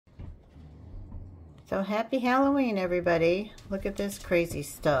So happy Halloween, everybody. Look at this crazy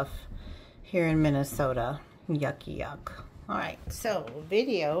stuff here in Minnesota. Yucky yuck. Alright, so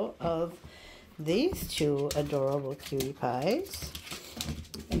video of these two adorable cutie pies.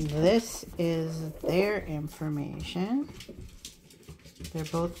 And this is their information. They're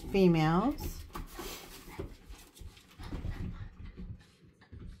both females.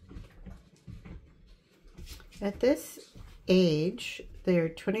 At this age, they're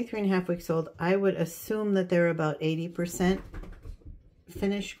 23 and a half weeks old. I would assume that they're about 80%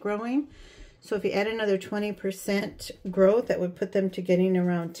 finished growing. So if you add another 20% growth, that would put them to getting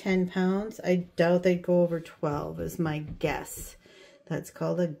around 10 pounds. I doubt they'd go over 12 is my guess. That's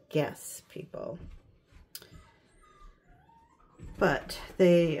called a guess, people. But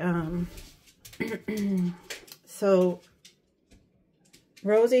they, so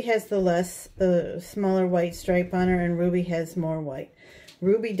Rosie has the smaller white stripe on her, and Ruby has more white.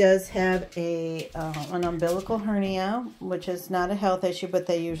 Ruby does have an umbilical hernia, which is not a health issue, but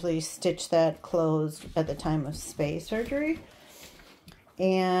they usually stitch that closed at the time of spay surgery.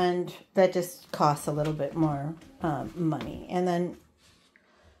 And that just costs a little bit more money. And then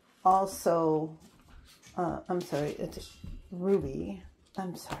also, I'm sorry, it's Ruby.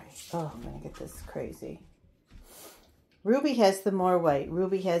 I'm sorry. Oh, I'm going to get this crazy. Ruby has the more white.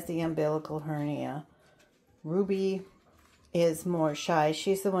 Ruby has the umbilical hernia. Ruby is more shy.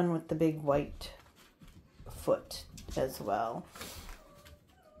 She's the one with the big white foot as well.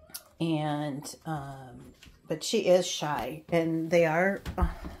 And, but she is shy. And they are,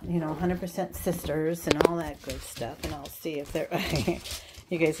 you know, 100% sisters and all that good stuff. And I'll see if they're,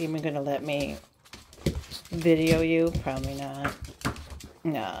 you guys even going to let me video you? Probably not.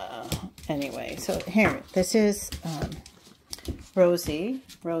 No. Anyway, so here, this is Rosie.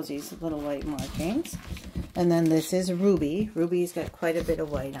 Rosie's little white markings. And then this is Ruby. Ruby's got quite a bit of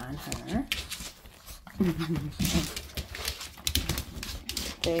white on her.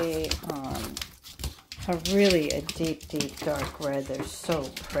 They are really a deep, deep dark red. They're so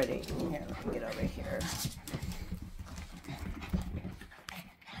pretty. Here, let me get over here.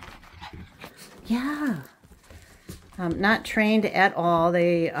 Yeah. Not trained at all.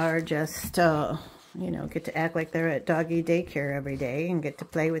 They are just, you know, get to act like they're at doggy daycare every day and get to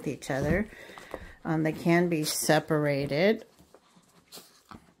play with each other. They can be separated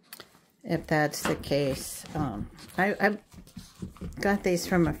if that's the case. I got these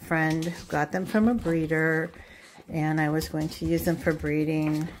from a friend who got them from a breeder, and I was going to use them for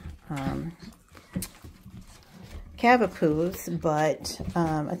breeding Cavapoos, but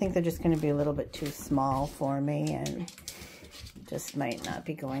I think they're just going to be a little bit too small for me and just might not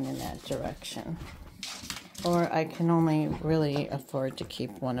be going in that direction. Or I can only really afford to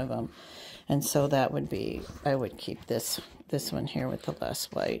keep one of them. And so that would be, I would keep this one here with the less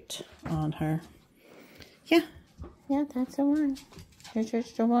white on her. Yeah, that's the one. It's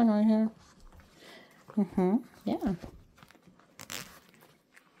just the one right here. Yeah.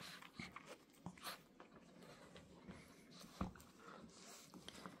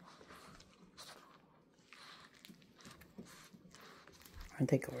 Aren't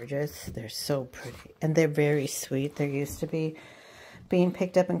they gorgeous? They're so pretty. And they're very sweet. They're used to be being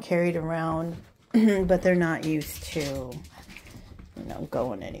picked up and carried around, but they're not used to, you know,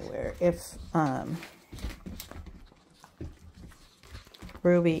 going anywhere. If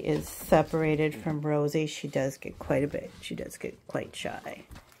Ruby is separated from Rosie, she does get quite a bit. She does get quite shy.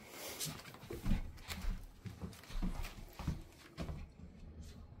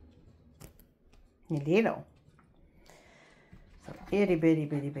 Little. So itty bitty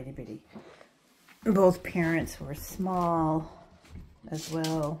bitty bitty bitty. Both parents were small as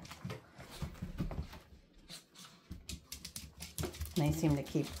well. And they seem to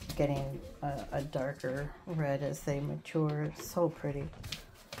keep getting a darker red as they mature. It's so pretty.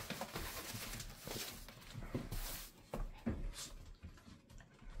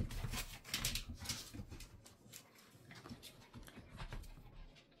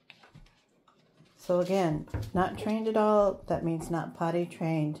 So again, not trained at all. That means not potty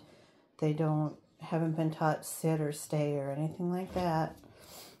trained. They haven't been taught sit or stay or anything like that.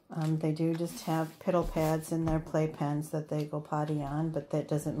 They do just have piddle pads in their playpens that they go potty on, but that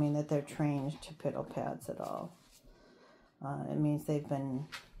doesn't mean that they're trained to piddle pads at all. It means they've been,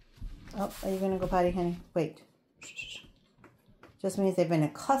 oh, are you going to go potty, honey? Wait. Just means they've been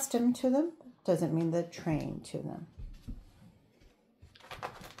accustomed to them. Doesn't mean they're trained to them.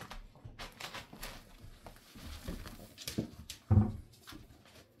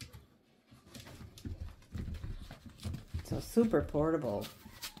 So super portable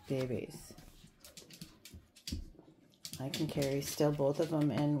babies. I can carry still both of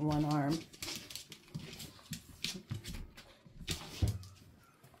them in one arm.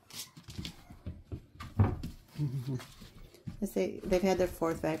 they've had their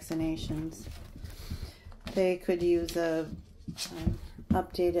 4th vaccinations. They could use a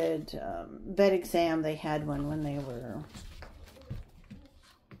updated vet exam. They had one when they were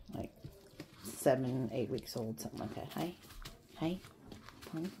like 7, 8 weeks old, something like that. Hi. Hi.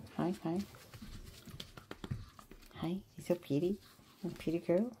 Hi. Hi. Hi. You're so pretty. You're a pretty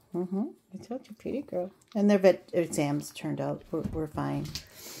girl. You're such a pretty girl. And their vet exams turned out were fine.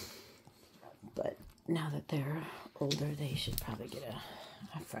 But now that they're older, they should probably get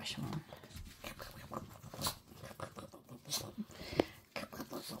a fresh one.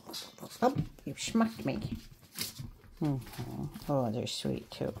 Oh, you schmucked me. Oh, they're sweet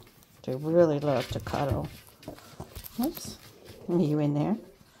too. They really love to cuddle. Oops. Are you in there?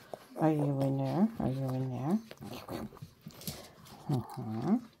 Are you in there? Are you in there?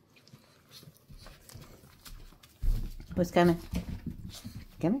 Who's coming?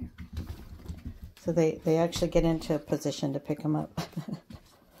 Come here. So they actually get into a position to pick them up.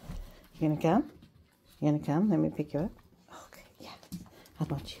 You gonna come? You gonna come? Let me pick you up. Okay, yeah. How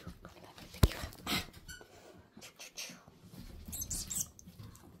about you?